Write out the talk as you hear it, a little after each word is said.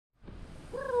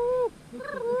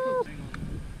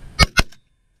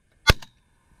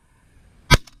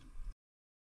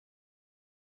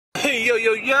Yo,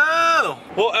 yo, yo!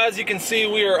 Well, as you can see,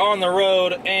 we are on the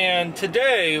road, and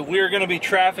today we are going to be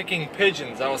trafficking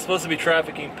pigeons. I was supposed to be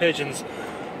trafficking pigeons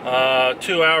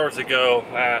 2 hours ago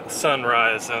at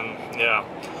sunrise, and yeah,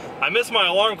 I missed my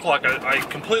alarm clock. I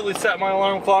completely set my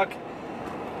alarm clock,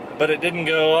 but it didn't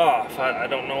go off. I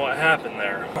don't know what happened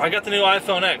there. I got the new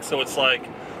iPhone X, so it's like,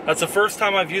 that's the first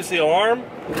time I've used the alarm,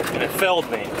 and it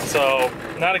failed me, so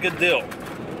not a good deal.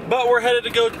 But we're headed to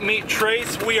go meet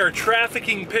Trace. We are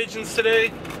trafficking pigeons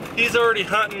today. He's already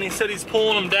hunting. He said he's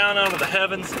pulling them down out of the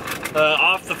heavens,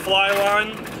 off the fly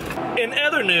line. In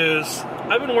other news,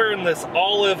 I've been wearing this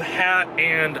olive hat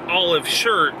and olive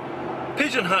shirt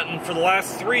pigeon hunting for the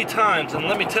last 3 times, and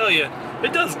let me tell you,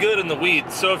 it does good in the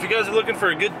weeds. So if you guys are looking for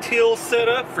a good teal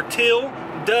setup for teal,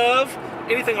 dove,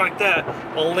 anything like that,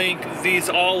 I'll link these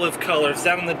olive colors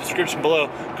down in the description below.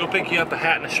 Go pick you up a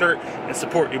hat and a shirt and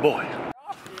support your boy.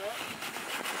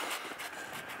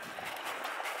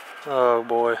 Oh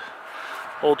boy,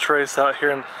 old Trace out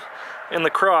here in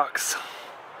the Crocs.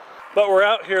 But we're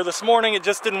out here this morning. It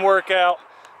just didn't work out.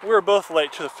 We were both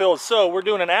late to the field, so we're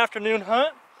doing an afternoon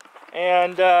hunt,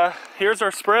 and here's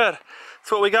our spread.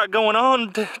 That's what we got going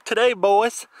on today,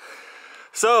 boys.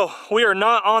 So we are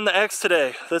not on the X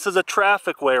today. This is a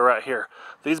traffic way right here.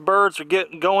 These birds are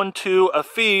going to a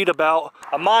feed about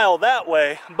a mile that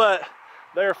way, but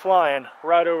they're flying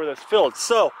right over this field.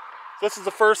 So this is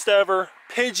the first ever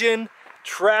pigeon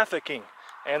trafficking,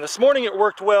 and this morning it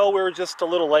worked well. We were just a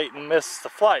little late and missed the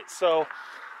flight, so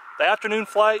the afternoon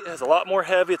flight is a lot more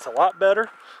heavy. It's a lot better.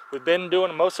 We've been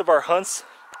doing most of our hunts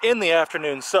in the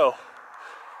afternoon, so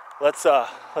let's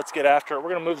get after it.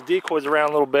 We're gonna move the decoys around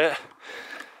a little bit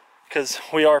because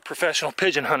we are professional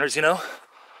pigeon hunters, you know.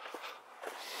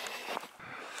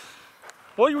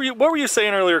 What were you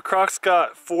saying earlier? Crocs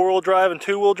got 4-wheel drive and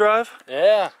 2-wheel drive?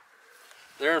 Yeah.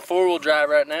 They're in 4-wheel drive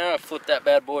right now. I flip that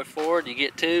bad boy forward, you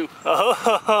get 2.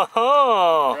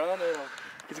 Oh,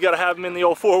 he's got to have them in the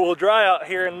old 4-wheel drive out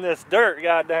here in this dirt,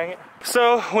 god dang it.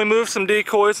 So we moved some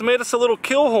decoys, made us a little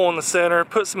kill hole in the center,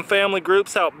 put some family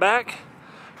groups out back,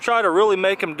 try to really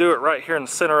make them do it right here in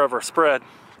the center of our spread.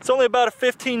 It's only about a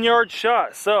 15-yard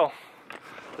shot, so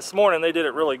this morning they did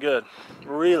it really good.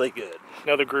 Really good.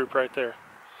 Another group right there.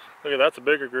 Look at that's a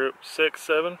bigger group. 6,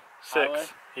 7, 6. Highway.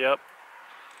 Yep.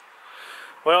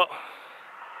 Well,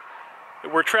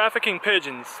 we're trafficking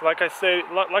pigeons. Like I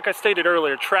stated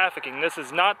earlier, trafficking. This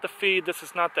is not the feed, this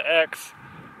is not the X.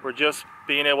 We're just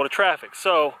being able to traffic.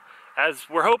 So, as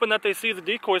we're hoping that they see the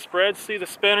decoy spread, see the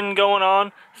spinning going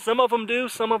on. Some of them do,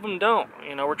 some of them don't.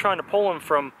 You know, we're trying to pull them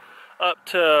from up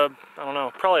to, I don't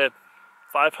know, probably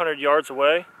 500 yards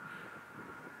away.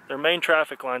 Their main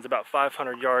traffic line's about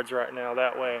 500 yards right now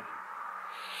that way.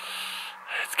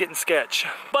 It's getting sketch.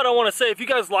 But I want to say, if you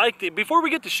guys liked it, before we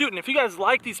get to shooting, if you guys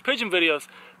like these pigeon videos,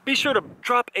 be sure to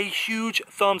drop a huge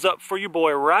thumbs up for your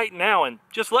boy right now and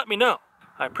just let me know.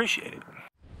 I appreciate it.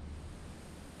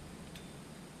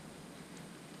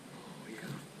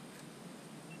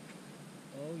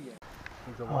 Oh yeah.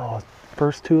 Oh,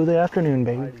 first 2 of the afternoon,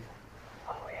 baby.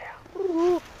 Oh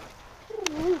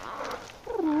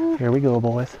yeah. Here we go,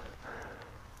 boys.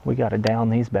 We gotta down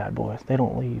these bad boys. They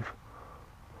don't leave.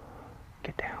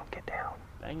 Get down, get down.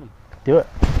 Bang them. Do it.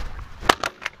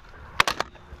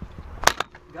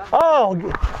 Oh!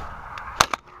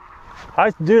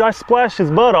 Dude, I splashed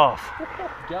his butt off.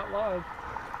 Got live.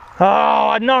 Oh,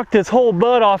 I knocked his whole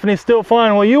butt off and he's still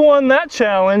flying. Well, you won that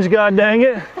challenge, god dang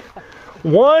it.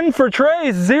 1 for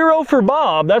Trace, 0 for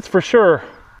Bob, that's for sure.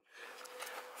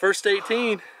 First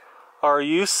 18. Are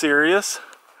you serious?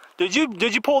 Did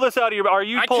you pull this out of your, are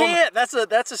you pulling? I can't,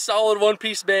 that's a solid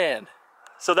 1-piece band.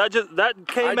 So that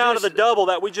came out of the double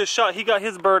that we just shot. He got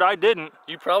his bird, I didn't.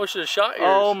 You probably should have shot yours.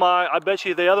 Oh my, I bet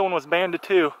you the other one was banded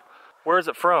too. Where is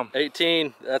it from?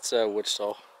 18, that's a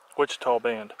Wichita. Wichita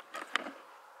band.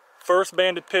 First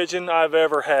banded pigeon I've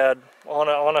ever had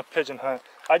on a pigeon hunt.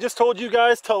 I just told you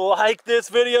guys to like this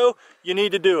video. You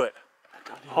need to do it.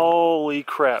 Holy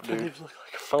crap, dude. Doesn't even look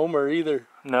like a foamer either.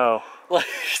 No. Like,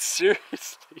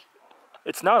 seriously.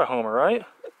 It's not a homer, right?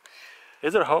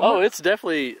 Is it a homer? Oh, it's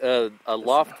definitely a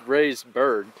loft raised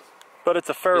bird. But it's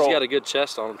a feral. He's got a good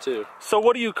chest on him too. So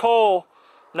what do you call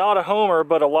not a homer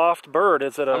but a loft bird?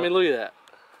 Is it a... I mean, look at that.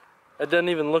 It doesn't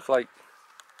even look like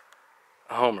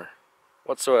a homer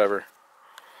whatsoever.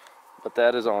 But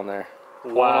that is on there.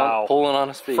 Wow. Pulling on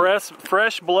his feet.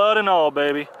 Fresh blood and all,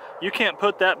 baby. You can't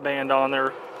put that band on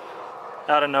there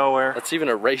out of nowhere. That's even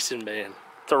a racing band.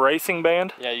 It's a racing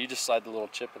band? Yeah, you just slide the little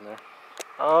chip in there.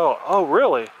 Oh,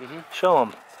 really? Mm-hmm. Show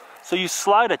them. So you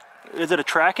slide is it a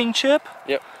tracking chip?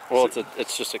 Yep. Well,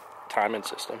 it's just a timing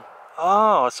system.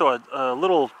 Oh, so a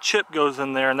little chip goes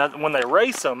in there, and that when they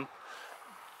race them,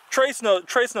 Trace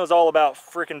knows all about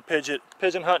freaking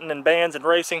pigeon hunting and bands and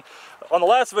racing. On the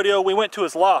last video, we went to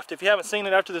his loft. If you haven't seen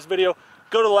it after this video,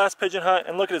 go to the last pigeon hunt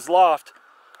and look at his loft.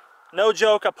 No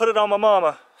joke, I put it on my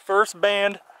mama. First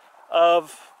band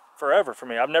of forever for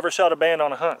me. I've never shot a band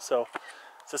on a hunt, so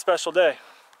it's a special day.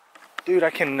 Dude, I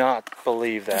cannot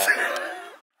believe that.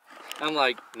 I'm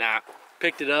like, nah.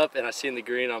 Picked it up and I seen the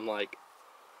green. I'm like,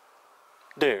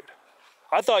 dude,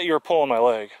 I thought you were pulling my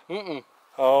leg. mm-mm.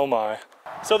 Oh my.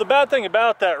 So the bad thing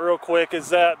about that real quick is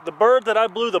that the bird that I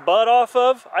blew the butt off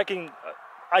of,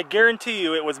 I guarantee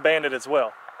you it was banded as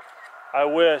well. I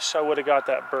wish I would have got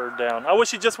that bird down. I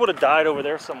wish he just would have died over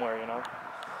there somewhere, you know.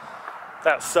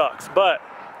 That sucks, but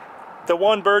the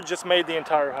one bird just made the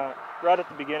entire hunt right at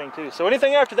the beginning too. So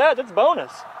anything after that, that's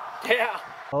bonus. Yeah.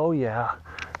 Oh yeah,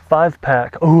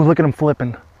 5-pack. Oh, look at him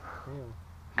flipping.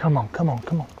 Come on, come on,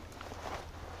 come on.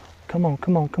 Come on,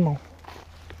 come on, come on.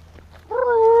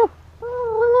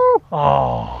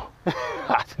 Oh,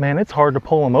 man, it's hard to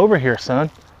pull them over here, son.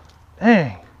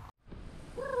 Dang.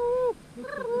 Look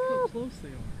how close they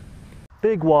are.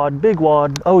 Big wad, big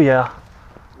wad. Oh yeah.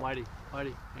 Whitey,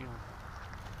 hang on.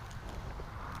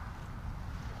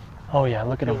 Oh yeah,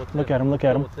 look at him, look at him, look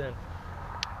at him.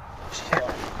 Shit.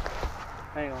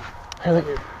 Hang on. Hey, look,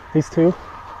 these two.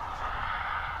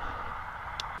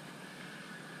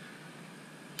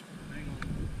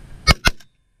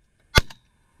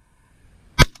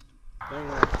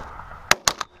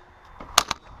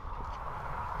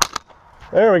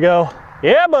 There we go.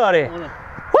 Yeah, buddy. Woo!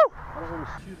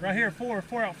 Right here, four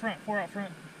out front,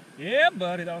 Yeah,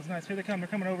 buddy, that was nice. Here they come, they're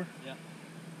coming over. Yeah.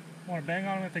 Want to bang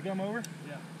on them if they come over?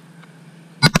 Yeah.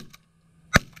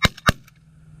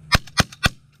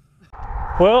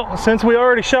 Well, since we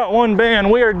already shot one band,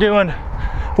 we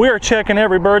are checking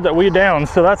every bird that we down.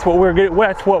 So that's what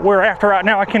we're after right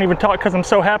now. I can't even talk because I'm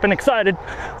so happy and excited.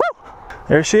 Woo!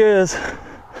 There she is.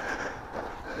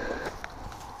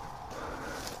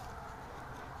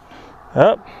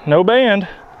 Up, no band.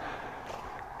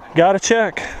 Gotta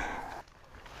check.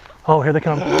 Oh, here they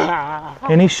come.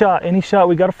 Any shot,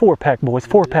 we got a 4-pack, boys,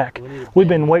 4-pack. We've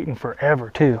been waiting forever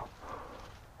too.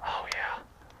 Oh yeah.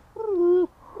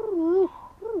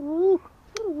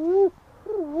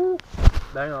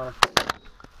 Bang on him.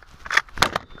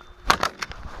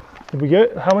 Did we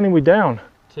get, how many we down?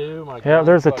 2, my God. Yeah,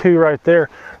 there's a 2 right there.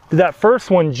 That first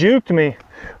one juked me.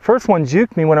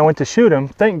 When I went to shoot him.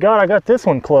 Thank God I got this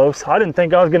one close. I didn't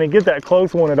think I was gonna get that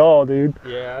close one at all, dude.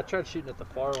 Yeah, I tried shooting at the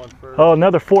far one first. Oh,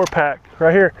 another 4-pack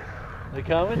right here. They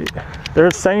coming?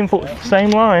 There's same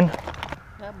line.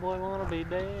 That boy wanna be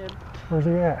dead. Where's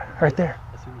he at? Right there.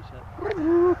 That's who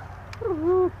you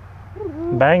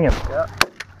shot. Bang him. Yeah.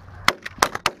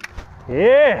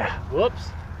 Yeah. Whoops.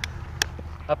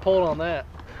 I pulled on that.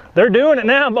 They're doing it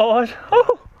now, boys.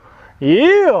 Oh,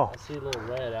 yeah. I see a little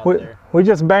red out there. We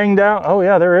just banged out. Oh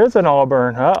yeah, there is an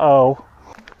auburn. Uh-oh.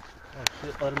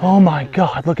 Oh my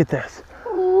God, look at this.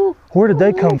 Where did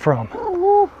they come from?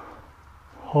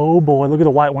 Oh boy, look at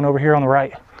the white one over here on the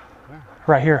right. Where?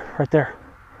 Right here, right there.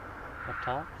 Up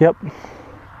top? Yep.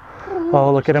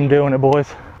 Oh, look at him doing it,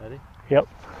 boys. Ready? Yep.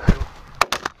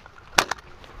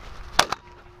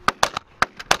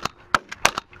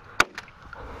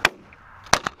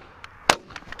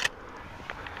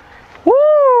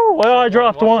 Well, I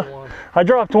dropped one. I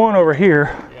dropped one over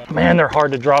here. Yeah. Man, they're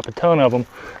hard to drop a ton of them.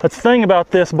 That's the thing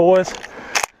about this, boys.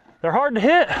 They're hard to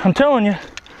hit, I'm telling you.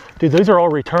 Dude, these are all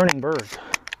returning birds.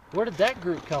 Where did that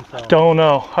group come from? Don't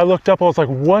know. I looked up, I was like,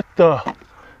 what the?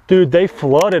 Dude, they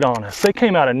flooded on us. They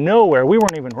came out of nowhere. We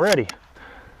weren't even ready.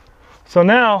 So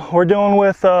now we're dealing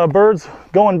with birds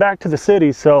going back to the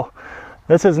city. So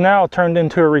this has now turned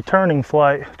into a returning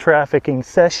flight trafficking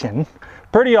session.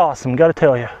 Pretty awesome, gotta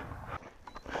tell you.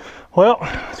 Well,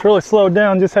 it's really slowed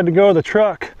down. Just had to go to the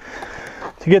truck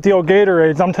to get the old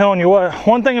Gatorades. I'm telling you what,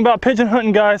 one thing about pigeon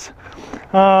hunting, guys,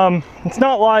 it's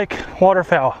not like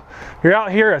waterfowl. You're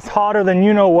out here, it's hotter than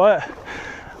you know what.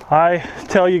 I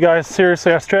tell you guys,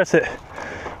 seriously, I stress it.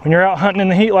 When you're out hunting in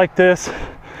the heat like this,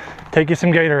 take you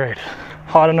some Gatorade.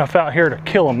 Hot enough out here to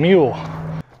kill a mule.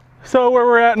 So where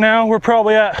we're at now, we're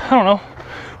probably at, I don't know,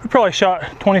 we probably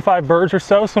shot 25 birds or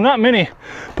so, so not many.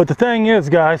 But the thing is,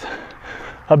 guys,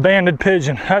 a banded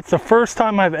pigeon. That's the first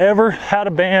time I've ever had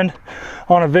a band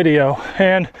on a video,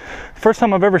 and first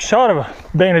time I've ever shot a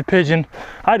banded pigeon.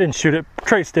 I didn't shoot it,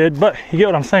 Trace did, but you get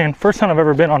what I'm saying. First time I've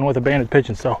ever been on with a banded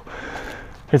pigeon, so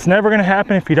it's never gonna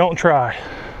happen if you don't try.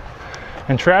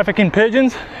 And trafficking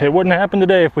pigeons, it wouldn't happen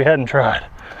today if we hadn't tried.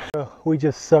 We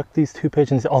just sucked these 2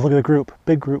 pigeons. Oh, look at the group,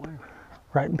 big group,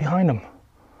 right behind them.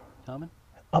 Coming?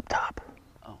 Up top.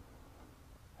 Oh.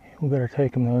 We better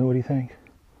take him though. What do you think?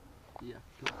 Yeah.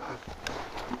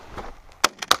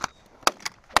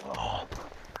 Oh.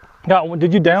 Got one.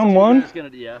 Did you down one?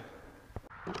 Yeah.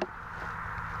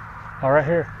 All right,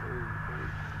 here.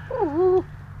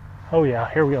 Oh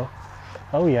yeah, here we go.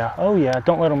 Oh yeah, oh yeah.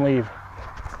 Don't let him leave.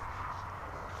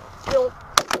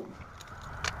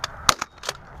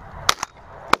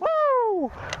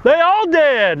 Woo! They all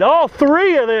dead. All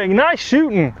three of them. Nice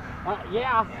shooting.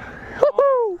 Yeah.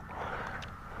 Woo-hoo!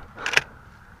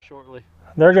 Shortly.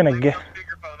 They're gonna get.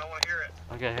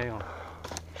 Okay, hang on.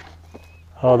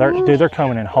 Oh, dude, they're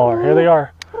coming in hard. Here they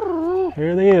are.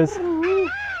 Here they is.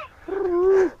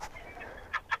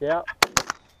 Yeah.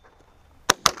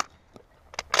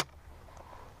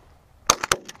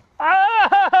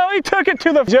 Oh, he took it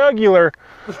to the jugular.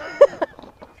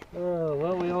 Oh,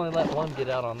 well, we only let one get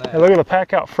out on that. Hey, look at the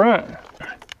pack out front.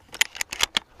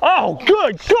 Oh,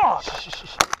 good shot.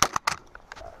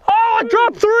 Oh, I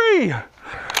dropped three.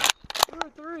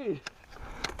 Three.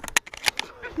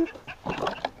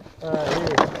 Alright,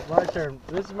 here, my turn.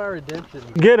 This is my redemption.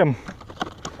 Get him.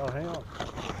 Oh, hang on.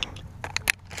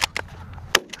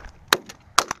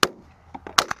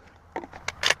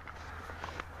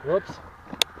 Whoops.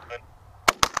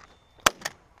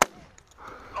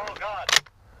 Oh God.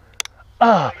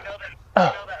 Ah. You know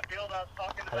that field I was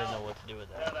talking about? I didn't know what to do with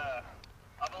that.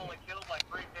 I've only killed like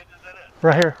 3 pigeons in it.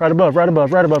 Right here, right above, right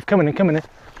above, right above. Coming in, coming in.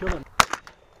 Kill him.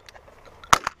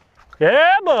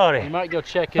 Yeah, You buddy. might go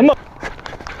check Come it. on.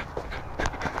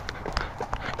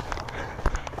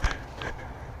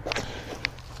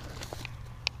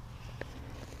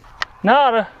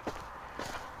 Nada.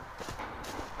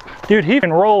 Dude, he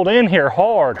even rolled in here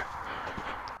hard.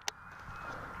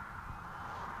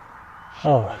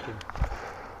 Oh.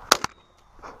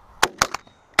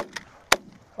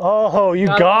 Oh, you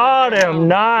got him.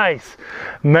 Nice.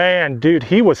 Man, dude,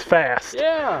 he was fast.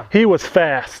 Yeah. He was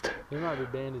fast. He might be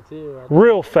banded too.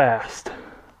 Real fast.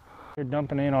 They're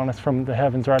dumping in on us from the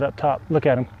heavens right up top. Look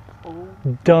at him.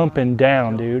 Dumping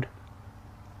down, dude.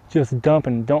 Just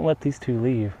dumping. Don't let these two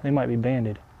leave. They might be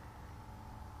banded.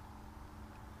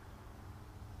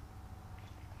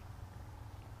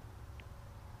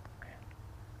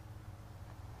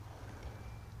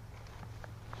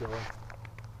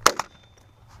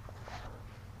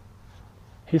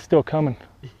 He's still coming.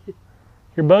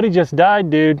 Your buddy just died,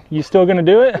 dude. You still gonna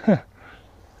do it?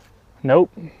 Nope.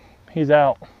 He's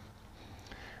out.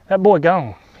 That boy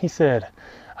gone. He said,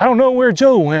 I don't know where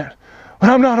Joe went, but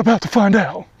I'm not about to find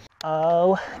out.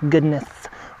 Oh, goodness.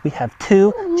 We have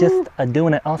two just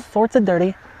doing it all sorts of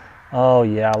dirty. Oh,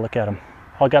 yeah, look at him.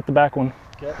 I got the back one.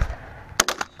 Okay.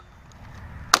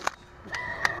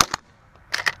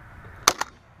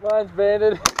 Mine's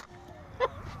banded.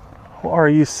 Are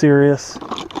you serious?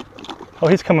 Oh,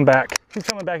 he's coming back. He's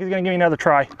coming back. He's gonna give me another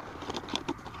try.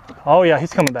 Oh yeah,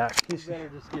 he's coming back. You better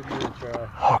just give me a try.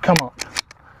 Oh, come on.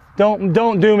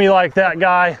 Don't do me like that,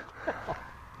 guy.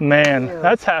 Man,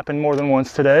 that's happened more than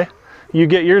once today. You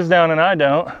get yours down and I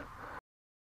don't.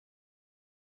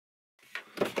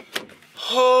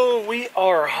 Oh, we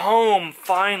are home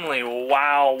finally.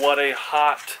 Wow, what a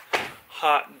hot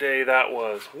day that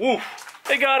was. Woo.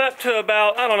 It got up to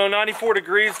about, I don't know, 94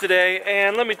 degrees today,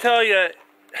 and let me tell you,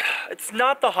 it's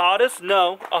not the hottest,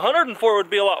 no. 104 would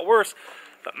be a lot worse,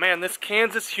 but man, this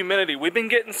Kansas humidity, we've been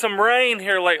getting some rain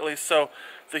here lately, so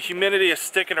the humidity is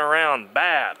sticking around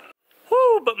bad.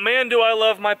 Woo, but man, do I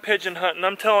love my pigeon hunting.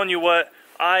 I'm telling you what,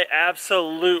 I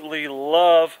absolutely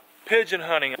love pigeon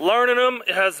hunting. Learning them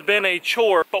has been a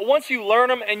chore, but once you learn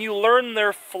them and you learn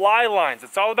their fly lines,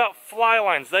 it's all about fly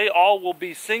lines. They all will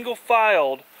be single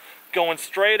filed, going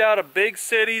straight out of big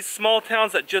cities, small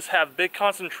towns that just have big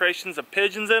concentrations of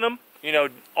pigeons in them. You know,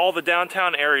 all the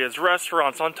downtown areas,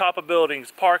 restaurants, on top of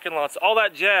buildings, parking lots, all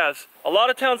that jazz. A lot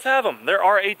of towns have them. There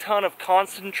are a ton of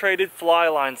concentrated fly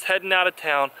lines heading out of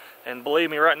town, and believe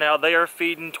me, right now, they are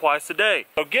feeding twice a day.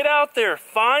 So get out there,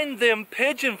 find them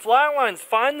pigeon fly lines,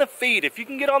 find the feed. If you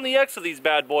can get on the X of these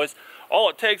bad boys, all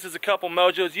it takes is a couple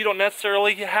mojos. You don't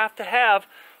necessarily have to have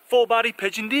full-body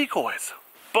pigeon decoys.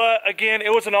 But again,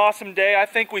 it was an awesome day. I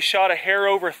think we shot a hair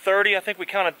over 30. I think we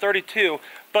counted 32.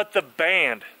 But the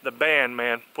band,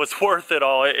 man, was worth it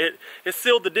all. It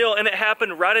sealed the deal, and it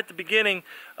happened right at the beginning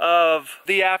of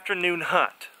the afternoon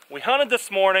hunt. We hunted this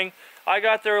morning. I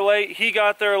got there late. He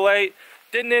got there late.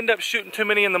 Didn't end up shooting too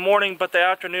many in the morning, but the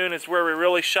afternoon is where we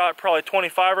really shot probably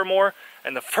 25 or more.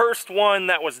 And the first one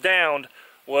that was downed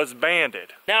was banded.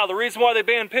 Now, the reason why they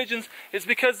ban pigeons is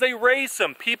because they raise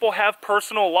them. People have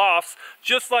personal lofts,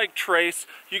 just like Trace.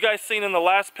 You guys seen in the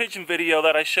last pigeon video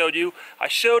that I showed you, I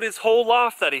showed his whole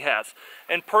loft that he has.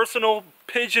 And personal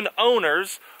pigeon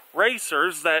owners,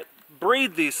 racers that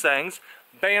breed these things,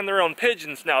 ban their own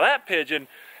pigeons. Now that pigeon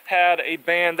had a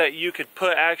ban that you could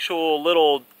put actual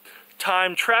little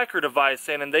time tracker device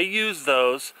in, and they use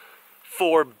those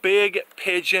for big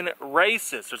pigeon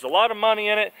races. There's a lot of money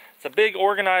in it. It's a big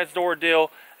organized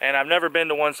ordeal, and I've never been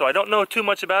to one, so I don't know too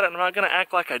much about it, and I'm not going to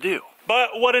act like I do.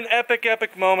 But what an epic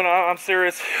moment. I'm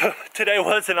serious. Today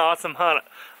was an awesome hunt.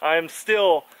 I am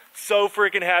still so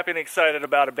freaking happy and excited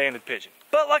about a banded pigeon.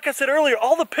 But like I said earlier,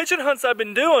 all the pigeon hunts I've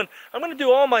been doing, I'm going to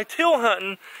do all my teal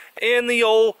hunting in the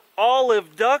old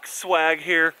olive duck swag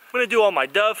here. I'm going to do all my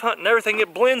dove hunting and everything.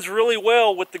 It blends really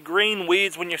well with the green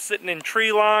weeds when you're sitting in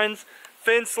tree lines,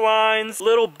 fence lines,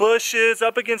 little bushes,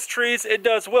 up against trees. It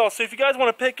does well. So if you guys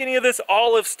want to pick any of this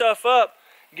olive stuff up,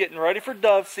 getting ready for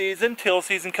dove season, teal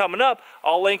season coming up,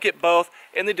 I'll link it both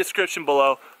in the description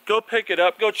below. Go pick it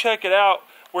up, go check it out.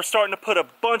 We're starting to put a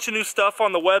bunch of new stuff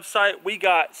on the website. We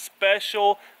got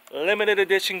special limited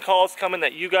edition calls coming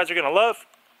that you guys are going to love.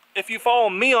 If you follow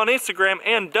me on Instagram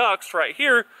and DUX right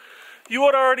here, you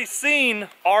would have already seen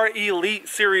our Elite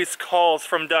Series calls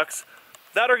from DUX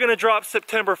that are going to drop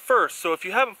September 1st. So if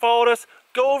you haven't followed us,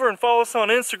 go over and follow us on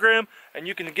Instagram, and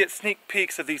you can get sneak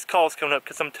peeks of these calls coming up,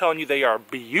 because I'm telling you, they are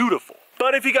beautiful.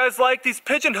 But if you guys like these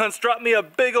pigeon hunts, drop me a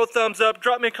big old thumbs up,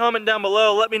 drop me a comment down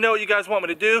below, let me know what you guys want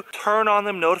me to do. Turn on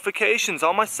them notifications,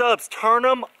 all my subs, turn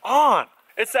them on.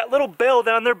 It's that little bell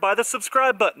down there by the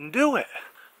subscribe button, do it.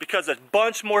 Because a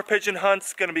bunch more pigeon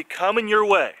hunts gonna be coming your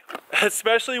way.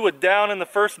 Especially with down in the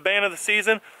first band of the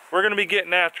season, we're gonna be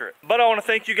getting after it. But I wanna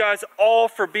thank you guys all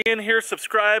for being here,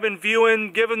 subscribing,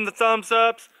 viewing, giving the thumbs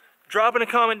ups, dropping a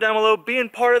comment down below, being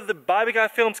part of the Bobby Guy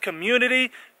Films community,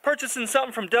 purchasing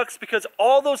something from DUX, because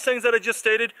all those things that I just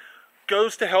stated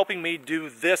goes to helping me do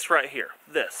this right here.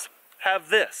 Have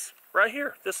this right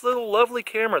here. This little lovely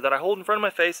camera that I hold in front of my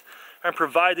face and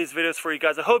provide these videos for you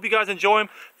guys. I hope you guys enjoy them.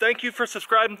 Thank you for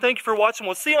subscribing. Thank you for watching.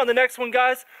 We'll see you on the next one,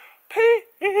 guys.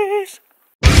 Peace.